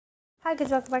Hi guys,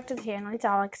 welcome back to the channel. It's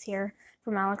Alex here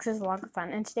from Alex's Vlog of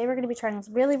Fun, and today we're going to be trying this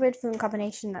really weird food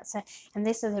combination and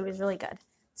they said it was really good.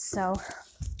 So,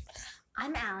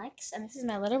 I'm Alex, and this is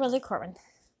my little brother Corbin.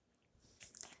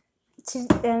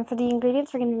 And for the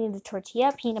ingredients, we're going to need the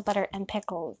tortilla, peanut butter, and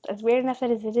pickles. As weird enough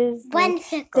as it is,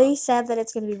 they said that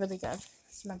it's going to be really good.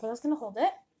 So my brother's going to hold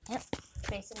it. Yep.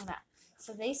 Facing that.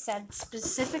 So they said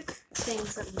specific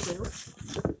things that we do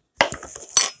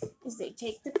is they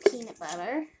take the peanut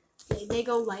butter. They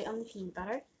go light on the peanut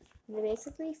butter, and they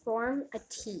basically form a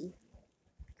T.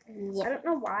 Yep. I don't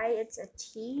know why it's a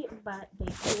T, but they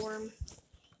form.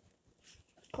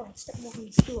 Oh, step more on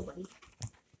the stool, buddy.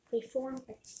 They form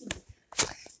a T.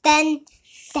 Then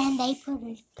they put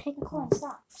a pickle and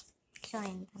stop.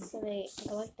 So they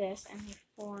go like this, and they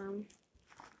form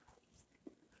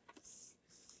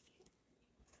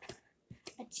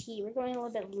a T. We're going a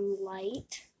little bit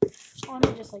light on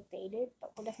it, just like they did,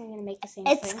 but we're definitely gonna make the same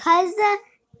thing.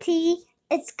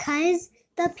 It's because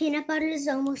the peanut butter is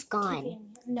almost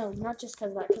gone. No, not just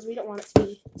because of that, because we don't want it to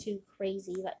be too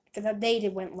crazy. Because they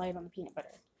went light on the peanut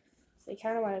butter, so we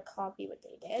kind of want to copy what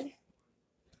they did.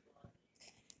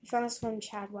 We found this from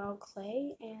Chadwell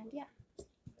Clay, and yeah,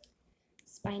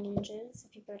 Spy Ninjas.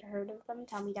 If you've ever heard of them,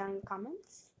 tell me down in the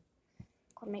comments.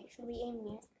 Or make sure we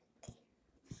aim it.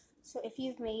 So if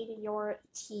you've made your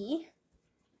tea,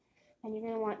 and you're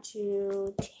going to want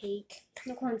to take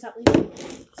the corn, stop leaving.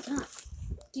 Stop.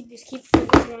 Keep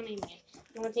focusing on aiming it.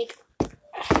 You want to take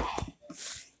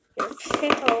your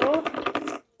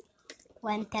pickle.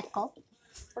 One pickle.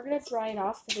 We're going to dry it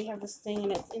off because we have this thing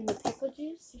and it's in the pickle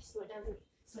juice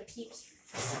so it keeps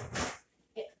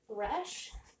it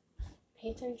fresh. Pay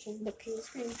attention, look at the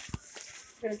screen.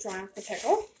 We're going to dry off the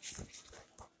pickle.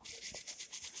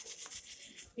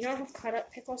 We don't have cut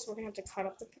up pickles, so we're going to have to cut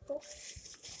up the pickle.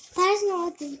 That is not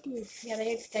what they do. Yeah,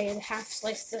 they had half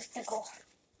sliced this pickle.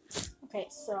 Okay,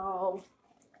 so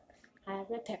I have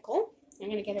my pickle. I'm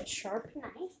going to get a sharp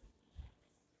knife.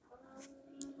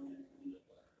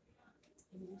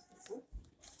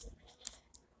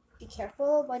 Be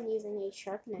careful when using a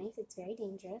sharp knife. It's very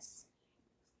dangerous.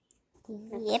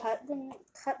 Yep.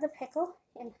 Cut the pickle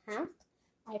in half.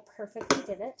 I perfectly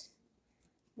did it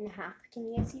in half.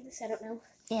 Can you guys see this? I don't know.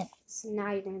 Yeah. So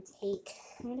now you're going to I'm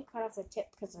going to cut off the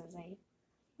tip because there's a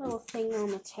little thing on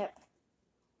the tip.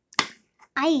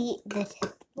 I eat the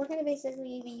tip. We're going to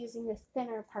basically be using the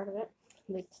thinner part of it.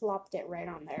 We plopped it right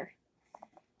on there.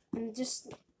 And just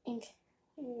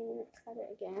cut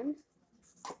it again.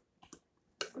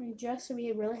 And just so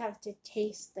we really have to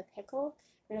taste the pickle,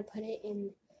 we're going to put it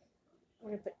in, we're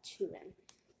going to put 2 in.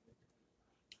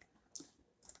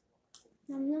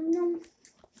 Nom nom nom.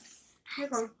 Here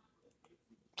we go.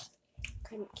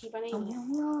 Keep on eating it.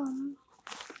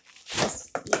 Yes,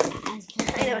 I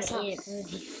know it's not.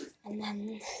 And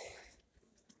then,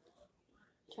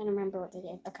 trying to remember what they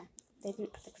did. Okay, they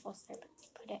didn't put the pickles there,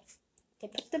 but they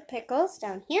put the pickles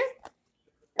down here,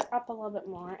 or up a little bit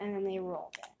more, and then they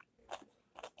rolled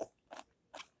it.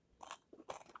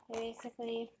 They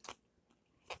basically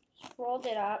rolled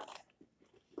it up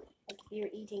like if you're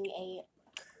eating a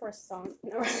croissant.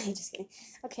 No, really, just kidding.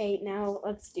 Okay, now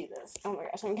let's do this. Oh my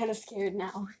gosh, I'm kind of scared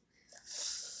now.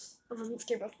 I wasn't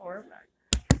scared before, but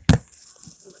I'm not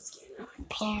scared now.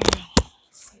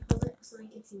 Hold it so I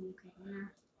can see you. Okay, now.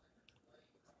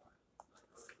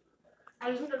 I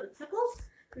just want the pickle.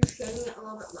 We're standing it a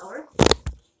little bit lower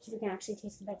so we can actually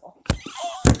taste the pickle.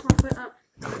 Pop it up.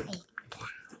 Okay.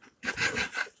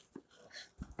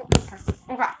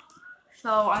 So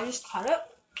I just cut it.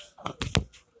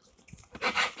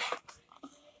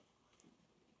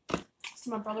 So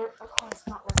my brother, oh, it's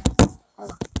not working. Oh.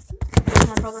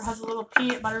 My brother has a little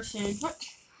peanut butter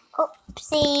sandwich.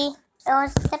 Oopsie. It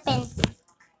was slipping.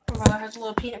 My brother has a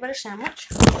little peanut butter sandwich.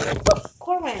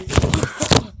 Corbin.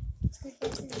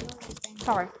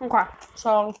 Sorry. Okay.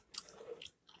 So,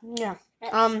 yeah.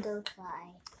 Let's go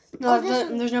try. No,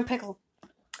 there's no pickle.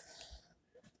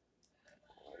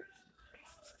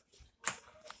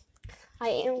 I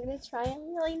am going to try.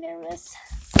 I'm really nervous.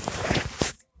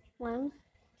 1,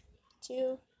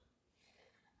 2,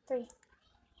 3.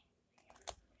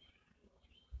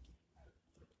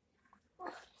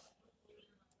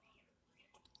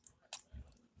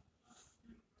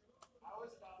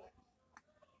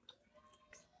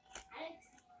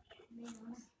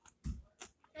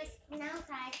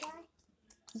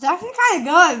 It's actually kind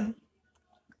of good.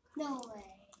 No way.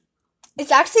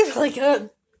 It's actually really good.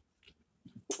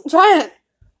 Try it.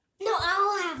 No,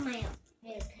 I'll have my own.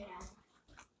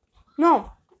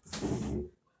 No.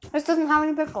 This doesn't have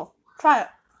any pickle. Try it.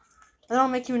 And I'll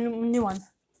make you a new one.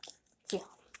 Yeah.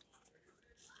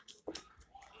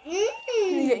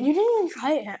 You didn't even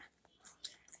try it yet.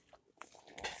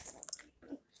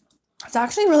 It's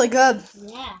actually really good.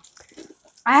 Yeah.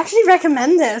 I actually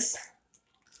recommend this.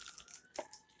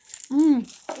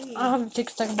 I'll have to take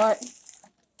a second bite.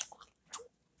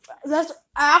 That's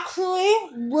actually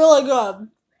really good.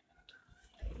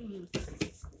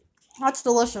 That's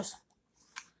delicious.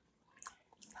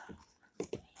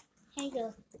 Here you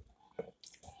go.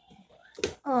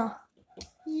 Oh,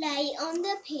 Light on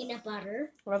the peanut butter.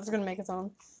 well, that's gonna make its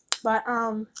own. But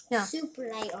yeah. Super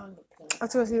light on the peanut butter.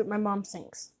 Let's go see what my mom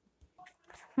thinks.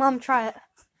 Mom, try it.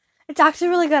 It's actually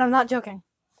really good. I'm not joking.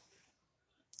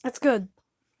 It's good.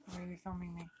 Why are you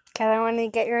filming me? Cause I want to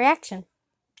get your reaction.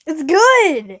 It's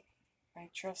good. I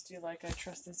trust you like I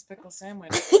trust this pickle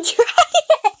sandwich. Try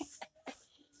it.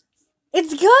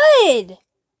 It's good.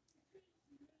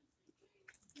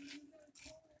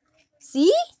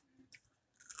 See?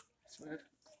 It's weird.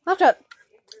 Look it.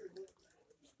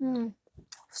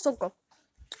 So good.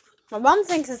 My mom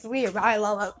thinks it's weird, but I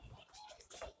love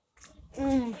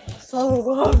it. So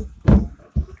good.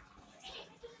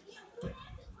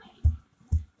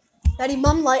 Daddy,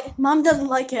 Mom doesn't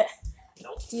like it.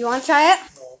 Do you want to try it?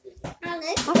 I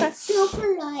like Okay. it.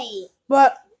 Super light.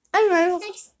 But anyway,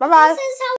 Next, bye bye. This is how